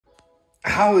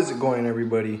How is it going,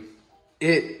 everybody?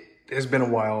 It has been a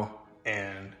while,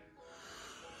 and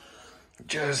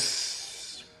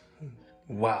just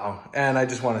wow. And I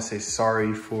just want to say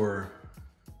sorry for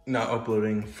not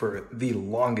uploading for the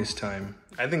longest time.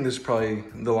 I think this is probably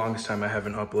the longest time I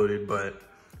haven't uploaded, but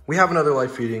we have another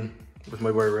live feeding with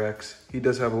my boy Rex. He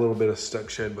does have a little bit of stuck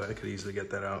shed, but I could easily get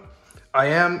that out. I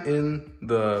am in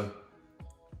the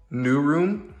new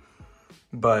room,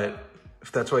 but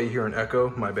if that's why you hear an echo,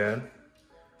 my bad.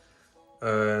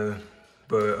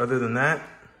 But other than that,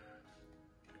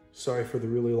 sorry for the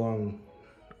really long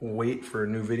wait for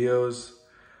new videos.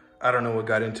 I don't know what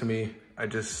got into me. I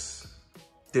just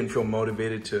didn't feel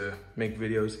motivated to make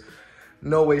videos.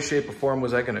 No way, shape, or form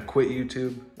was I gonna quit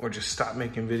YouTube or just stop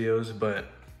making videos, but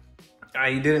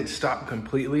I didn't stop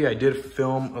completely. I did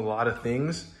film a lot of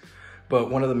things, but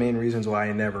one of the main reasons why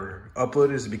I never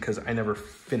uploaded is because I never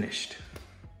finished.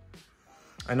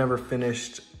 I never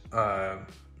finished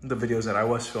the videos that I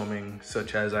was filming,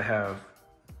 such as I have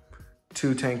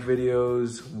 2 tank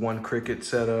videos, 1 cricket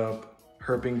setup,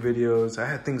 herping videos. I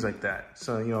had things like that.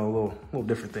 So, you know, little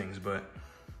different things, but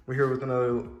we're here with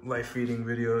another live feeding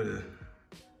video to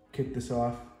kick this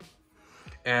off.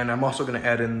 And I'm also gonna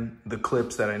add in the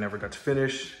clips that I never got to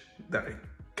finish, that I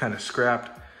kind of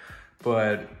scrapped,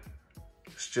 but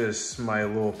it's just my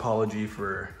little apology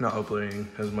for not uploading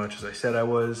as much as I said I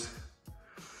was.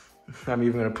 I'm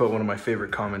even gonna put one of my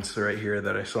favorite comments right here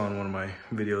that I saw in one of my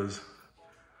videos.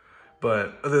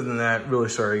 But other than that, really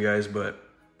sorry guys, but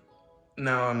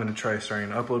now I'm gonna try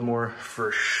starting to upload more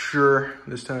for sure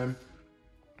this time.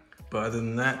 But other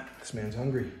than that, this man's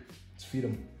hungry. Let's feed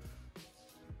him.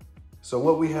 So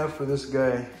what we have for this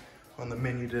guy on the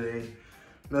menu today,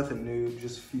 nothing new,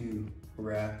 just a few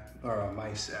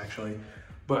mice actually.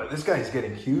 But this guy's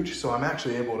getting huge, so I'm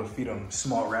actually able to feed him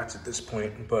small rats at this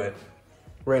point, but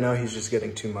right now he's just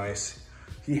getting 2 mice.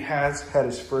 He has had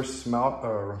his first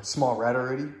small rat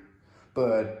already,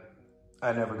 but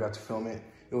I never got to film it.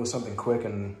 It was something quick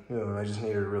and you know, I just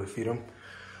needed to really feed him.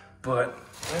 But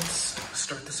let's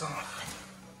start this off.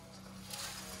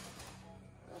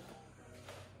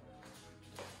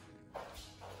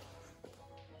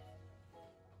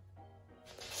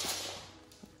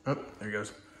 Oh, there he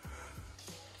goes.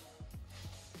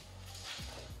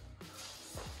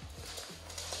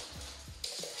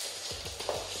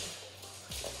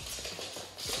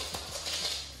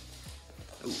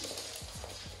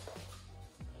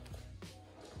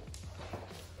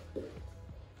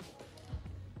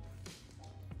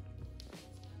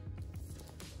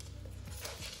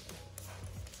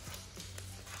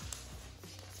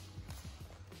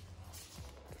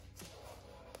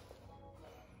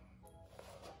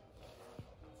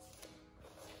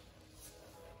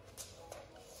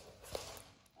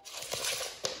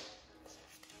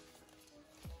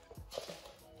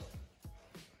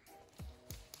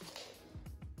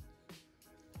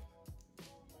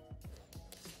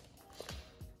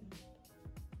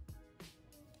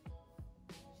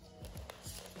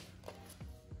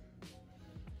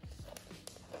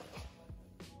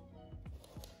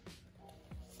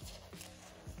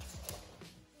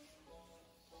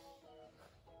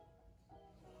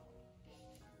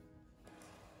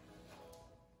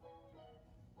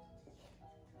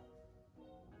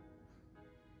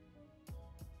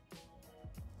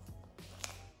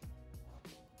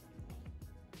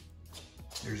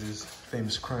 There's his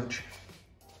famous crunch.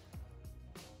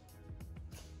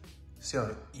 See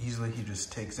how easily he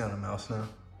just takes down a mouse now?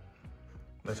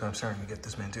 That's why I'm starting to get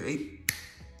this man to eat.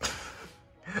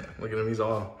 Look at him, he's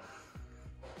all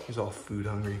food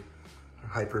hungry,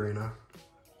 hyper right now.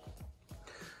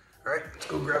 All right, let's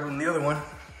go grab him the other one.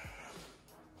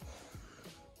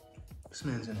 This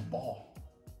man's in a ball.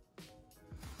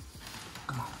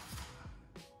 Come on.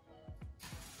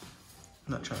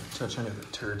 I'm not trying to touch any of the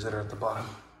turds that are at the bottom.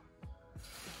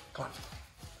 Come on.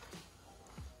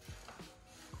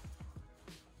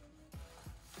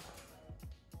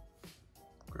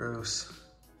 Gross.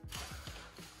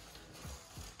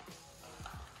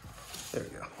 There we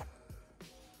go.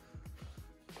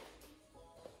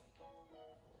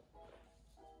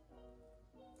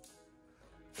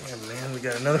 Yeah, man, we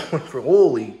got another one for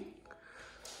holy.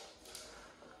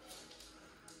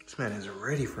 This man is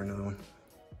ready for another one.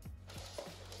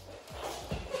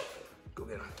 Go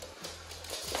get him.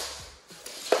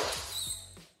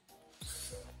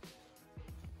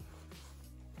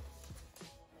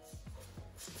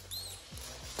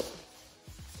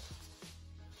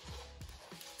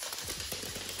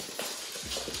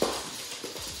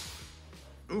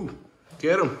 Ooh,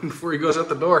 get him before he goes out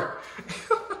the door.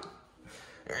 All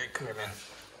right, come here, man.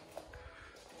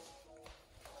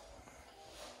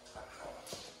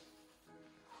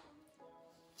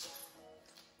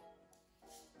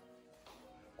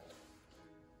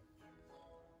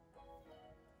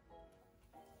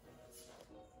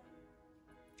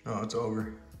 Oh, it's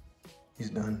over.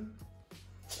 He's done.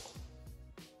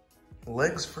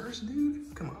 Legs first,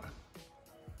 dude? Come on.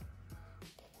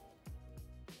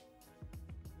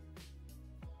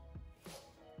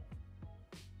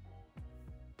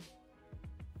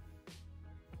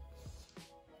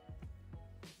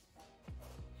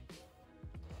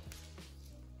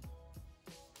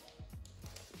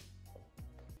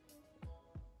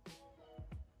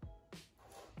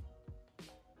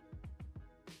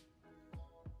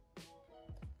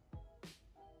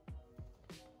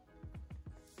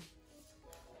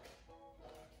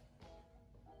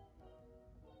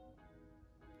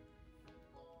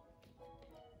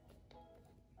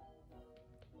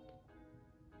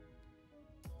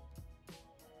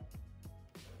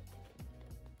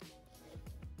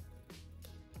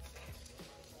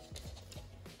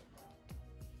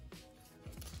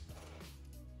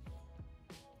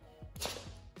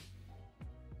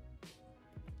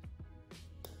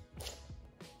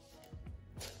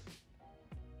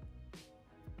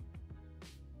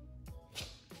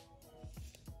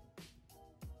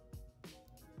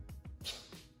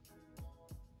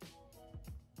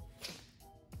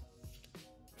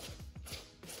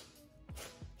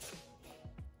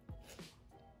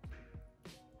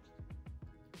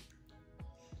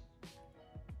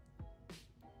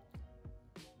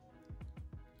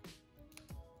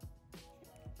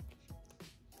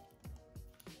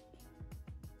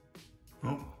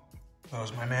 Oh, that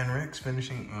was my man Rex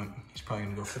finishing. He's probably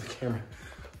gonna go for the camera.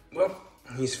 Well,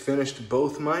 he's finished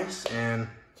both mice and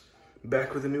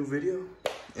back with a new video.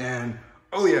 And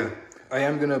oh yeah, I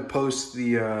am gonna post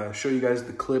the, show you guys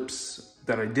the clips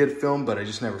that I did film, but I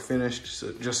just never finished,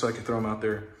 so just so I can throw them out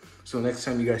there. So next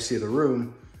time you guys see the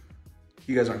room,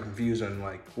 you guys aren't confused on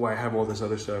like why I have all this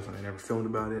other stuff and I never filmed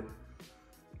about it.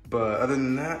 But other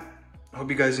than that, I hope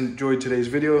you guys enjoyed today's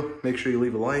video. Make sure you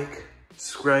leave a like.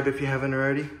 Subscribe if you haven't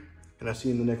already, and I'll see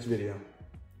you in the next video.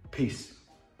 Peace.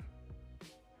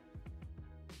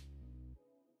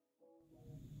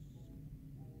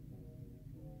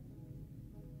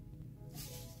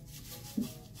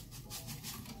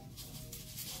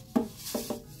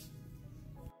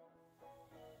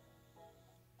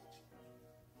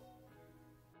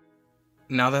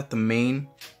 Now that the main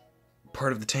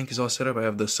part of the tank is all set up, I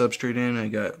have the substrate in, I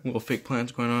got little fake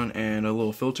plants going on, and a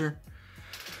little filter.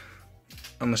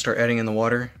 I'm gonna start adding in the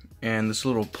water, and this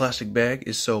little plastic bag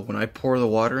is so when I pour the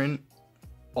water in,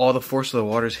 all the force of the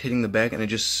water is hitting the bag and it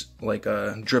just like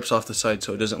drips off the side,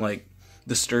 so it doesn't like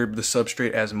disturb the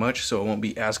substrate as much, so it won't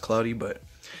be as cloudy, but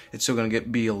it's still gonna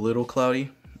be a little cloudy,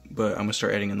 but I'm gonna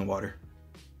start adding in the water.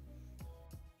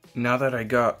 Now that I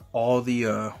got all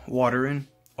the water in,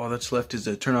 all that's left is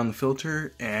to turn on the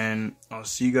filter, and I'll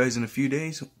see you guys in a few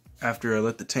days after I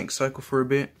let the tank cycle for a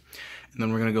bit, and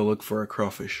then we're gonna go look for our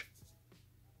crawfish.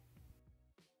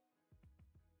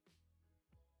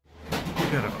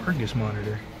 We got an Argus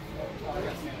monitor.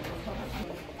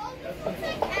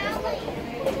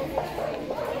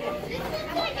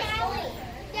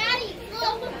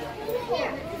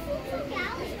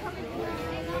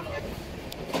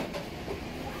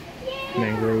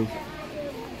 Mangrove.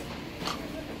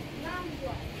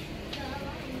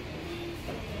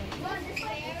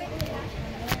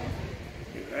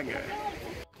 That guy.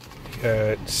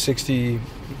 Got 60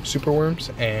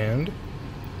 superworms and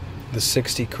the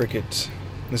 60 crickets.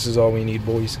 This is all we need,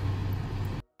 boys.